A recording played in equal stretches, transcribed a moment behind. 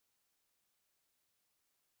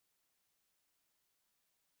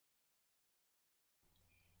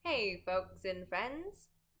Hey, folks and friends.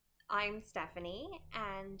 I'm Stephanie,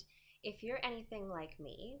 and if you're anything like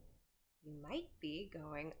me, you might be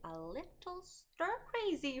going a little stir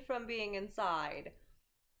crazy from being inside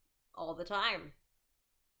all the time,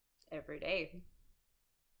 every day.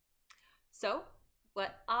 So,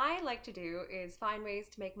 what I like to do is find ways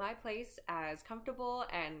to make my place as comfortable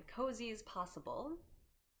and cozy as possible.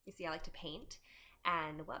 You see, I like to paint,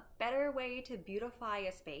 and what better way to beautify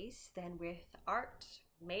a space than with art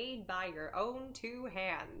made by your own two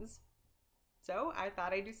hands? So I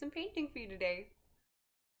thought I'd do some painting for you today.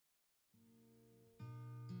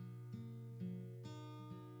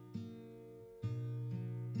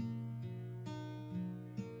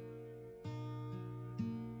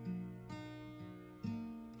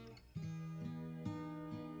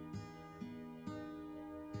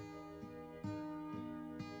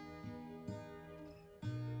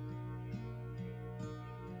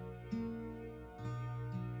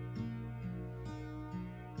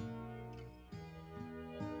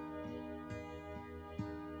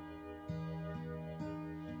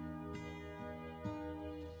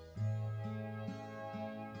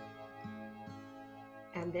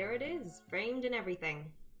 And there it is, framed and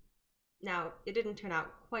everything. Now, it didn't turn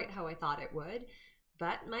out quite how I thought it would,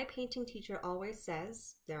 but my painting teacher always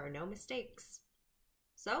says there are no mistakes.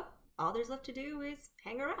 So, all there's left to do is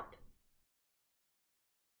hang her up.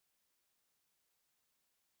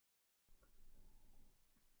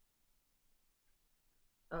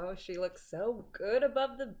 Oh, she looks so good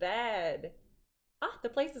above the bed. Ah, the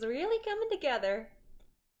place is really coming together.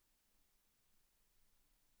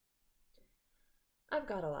 I've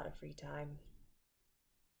got a lot of free time.